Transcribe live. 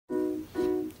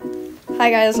Hi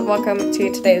guys, welcome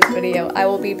to today's video. I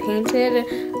will be painted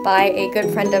by a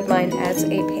good friend of mine as a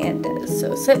panda.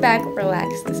 So sit back,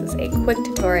 relax, this is a quick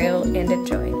tutorial, and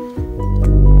enjoy.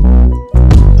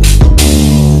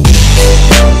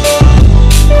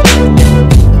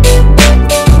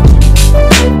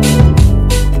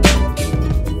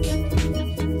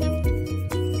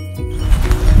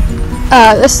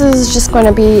 This is just going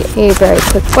to be a very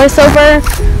quick voiceover.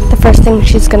 The first thing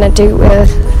she's going to do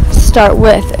is start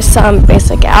with some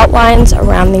basic outlines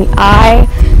around the eye.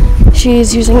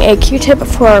 She's using a Q-tip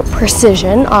for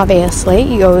precision, obviously.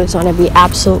 You always want to be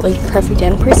absolutely perfect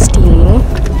and pristine.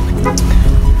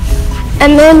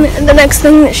 And then the next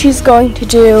thing that she's going to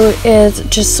do is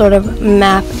just sort of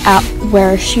map out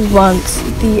where she wants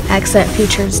the accent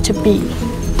features to be.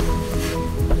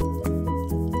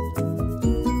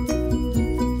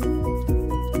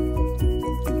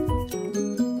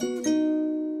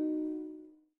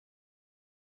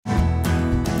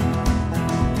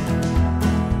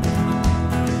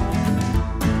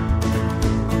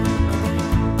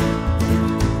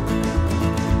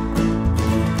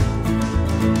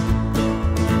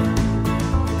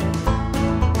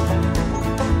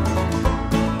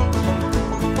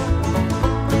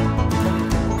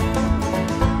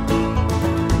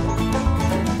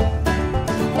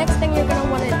 Next thing you're going to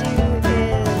want to do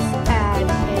is add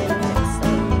in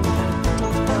some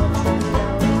detail to the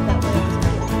nose that way it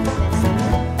doesn't get too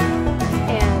messy,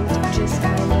 and just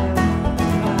kind of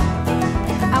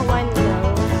outline the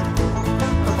nose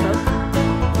of both.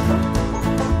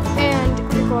 And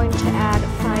you're going to add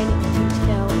fine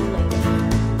detail later.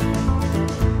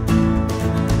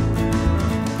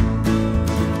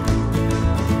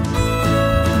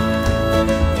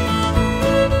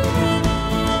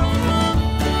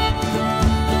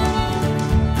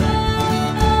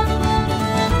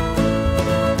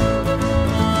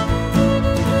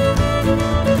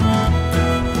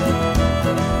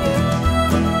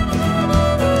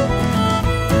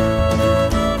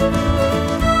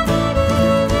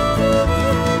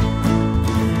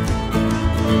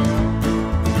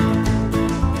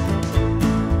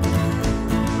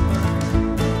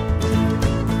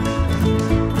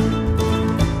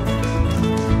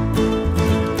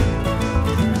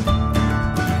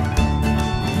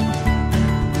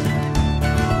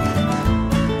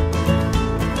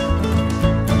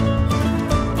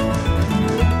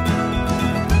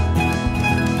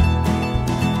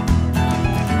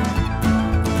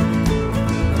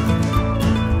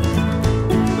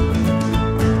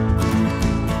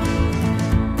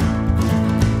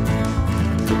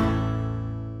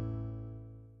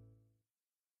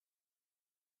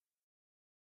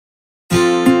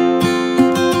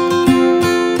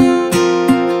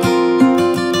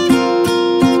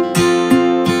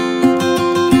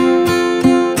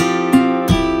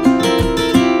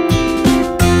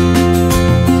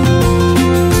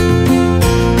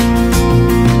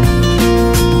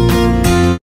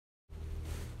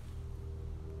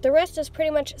 The rest is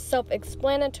pretty much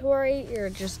self-explanatory.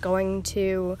 You're just going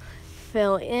to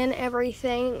fill in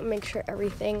everything, make sure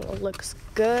everything looks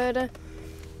good.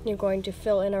 You're going to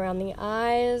fill in around the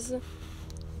eyes.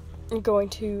 You're going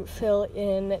to fill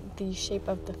in the shape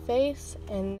of the face,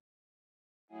 and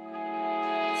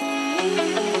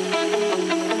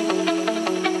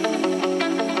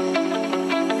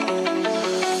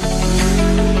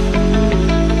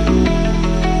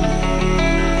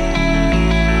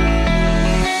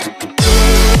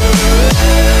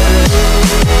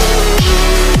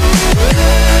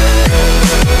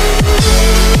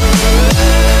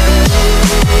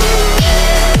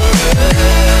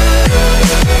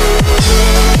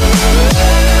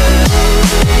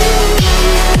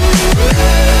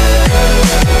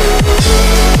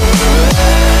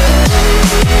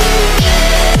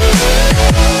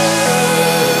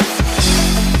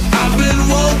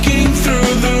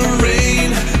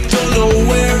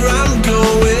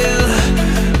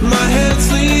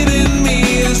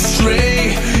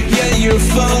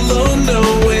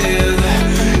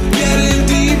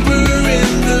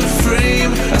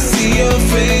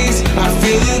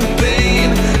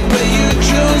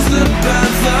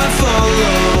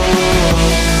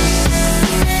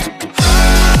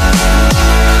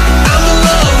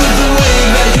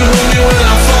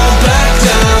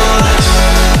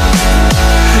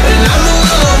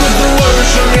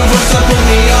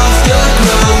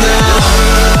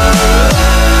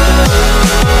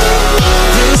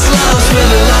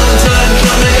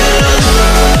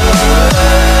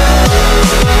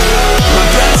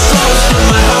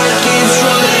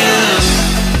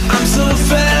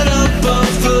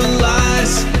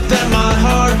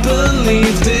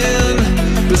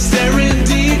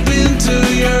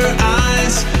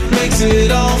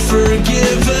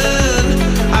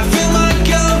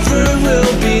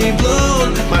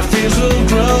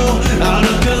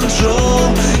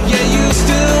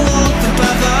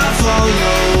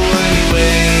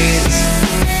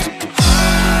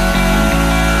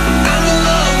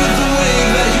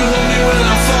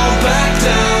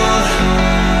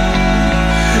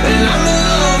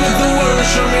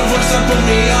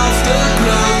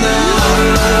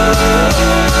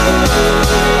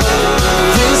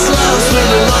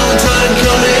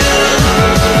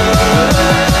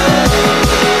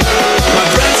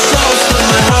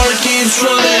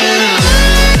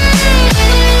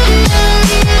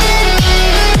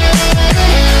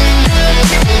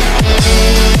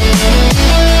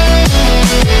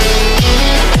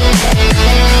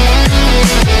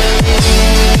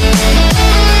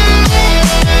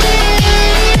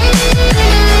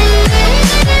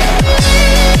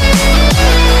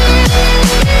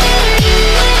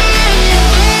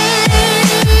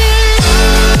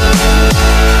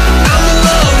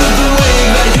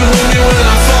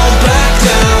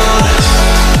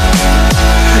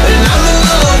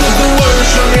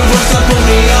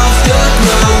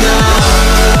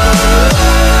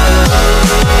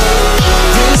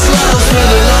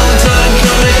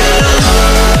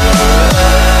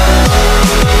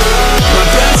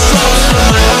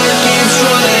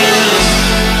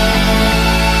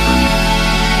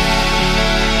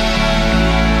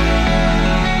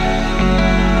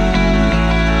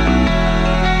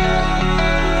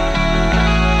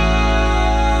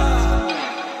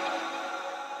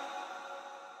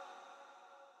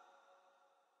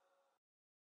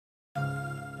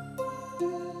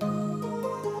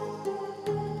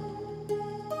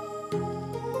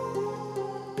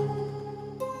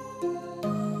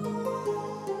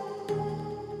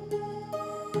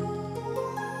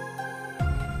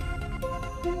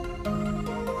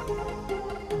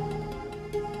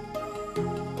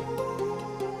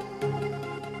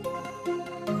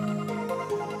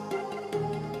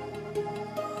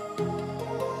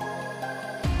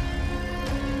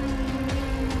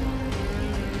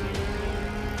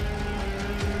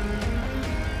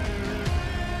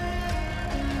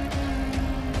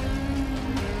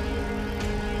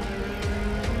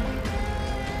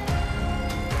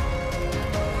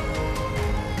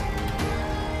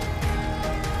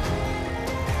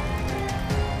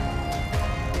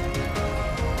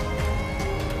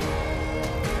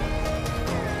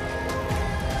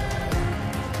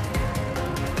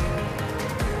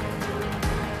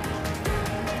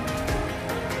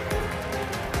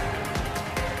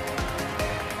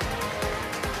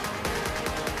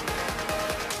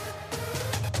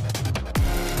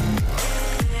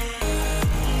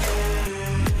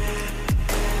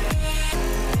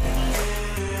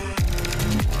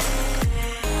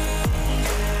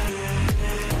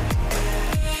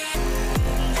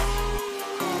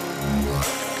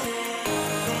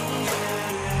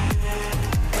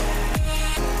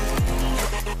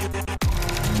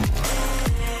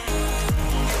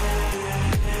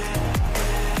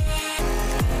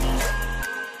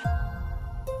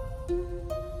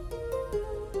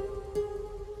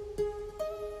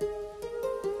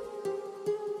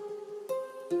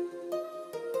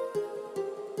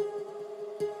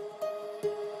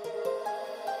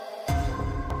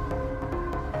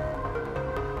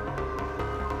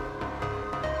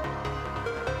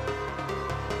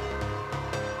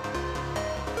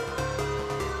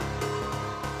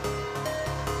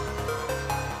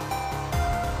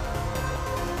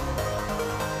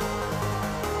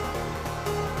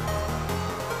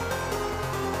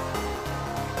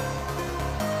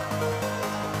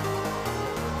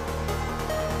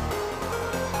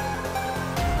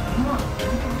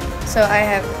So I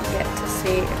have yet to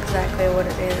see exactly what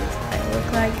it is I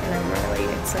look like, and I'm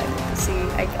really excited to see.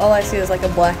 All I see is like a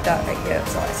black dot right here,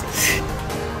 that's all I see.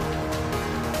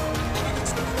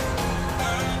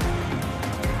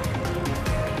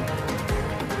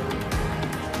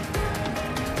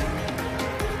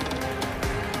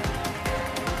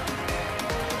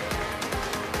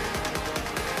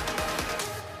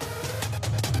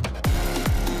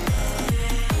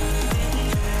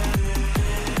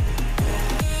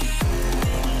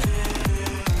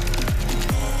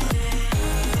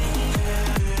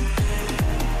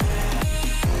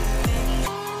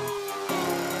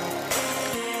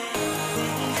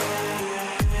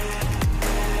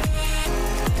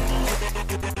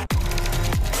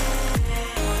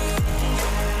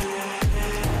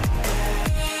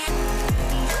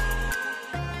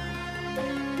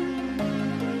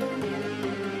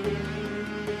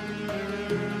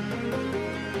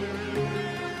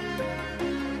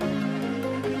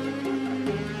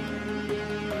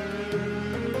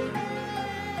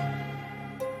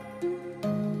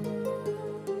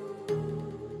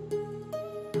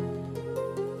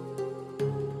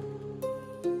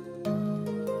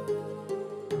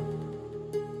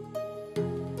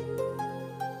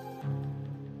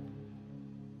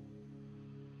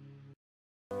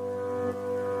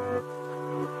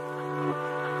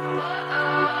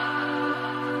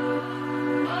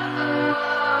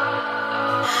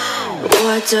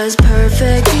 What does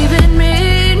perfect even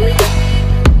mean?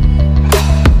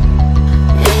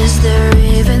 Is there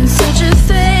even such a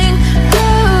thing?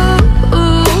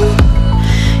 Ooh,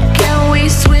 can we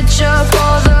switch up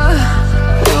all the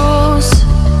rules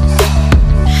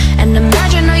and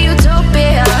imagine a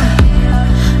utopia?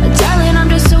 Darling, I'm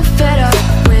just so fed up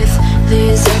with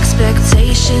these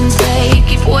expectations. They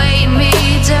keep weighing me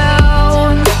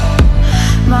down.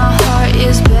 My heart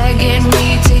is begging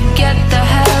me to get the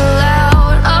hell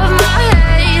out of my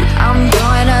head. I'm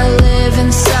gonna live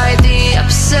inside the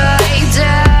upside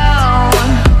down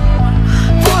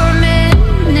for a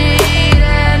minute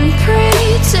and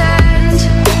pretend,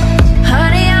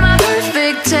 honey, I'm a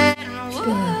perfect 10.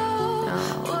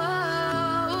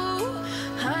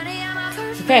 Honey, I'm a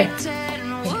perfect Okay. 10.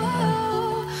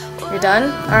 You're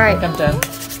done? Alright, I'm done.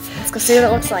 let's go see what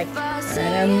it looks like. I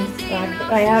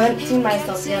haven't seen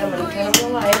myself yet. I'm gonna turn on the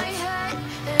light.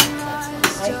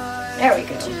 There we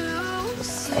go.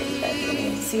 Alright, you guys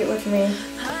can see it with me.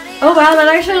 Oh wow, that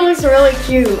actually looks really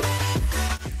cute.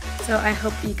 So I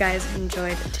hope you guys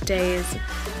enjoyed today's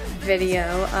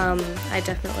video. I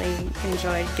definitely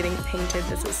enjoyed getting painted.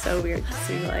 This is so weird to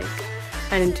see, like,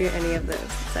 I didn't do any of this.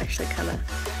 It's actually kind of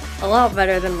a lot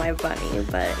better than my bunny,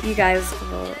 but you guys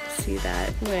will see that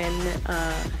when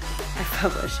I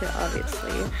publish it,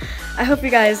 obviously. I hope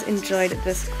you guys enjoyed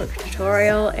this quick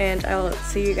tutorial, and I will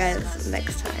see you guys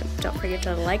next time. Don't forget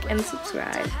to like and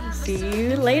subscribe. See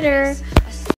you later!